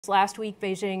Last week,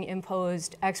 Beijing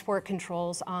imposed export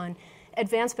controls on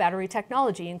advanced battery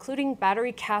technology, including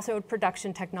battery cathode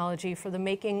production technology for the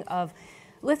making of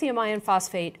lithium iron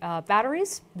phosphate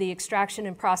batteries, the extraction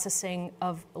and processing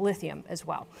of lithium as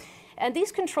well. And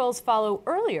these controls follow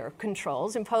earlier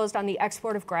controls imposed on the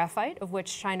export of graphite, of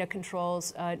which China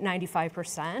controls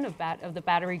 95% of the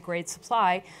battery grade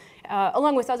supply,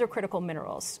 along with other critical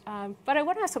minerals. But I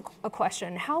want to ask a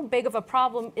question. How big of a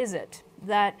problem is it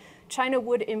that China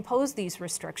would impose these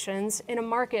restrictions in a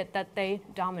market that they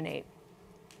dominate?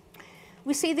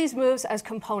 We see these moves as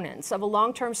components of a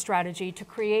long-term strategy to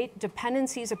create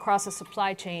dependencies across a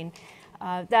supply chain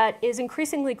that is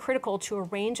increasingly critical to a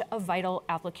range of vital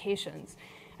applications.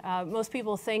 Most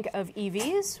people think of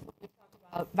EVs,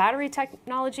 battery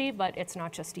technology, but it's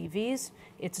not just EVs.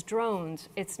 It's drones,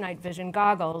 it's night vision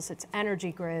goggles, it's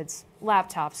energy grids,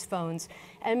 laptops, phones,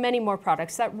 and many more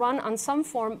products that run on some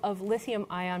form of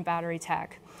lithium-ion battery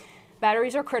tech.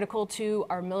 Batteries are critical to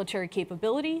our military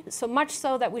capability, so much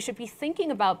so that we should be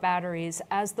thinking about batteries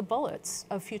as the bullets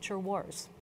of future wars.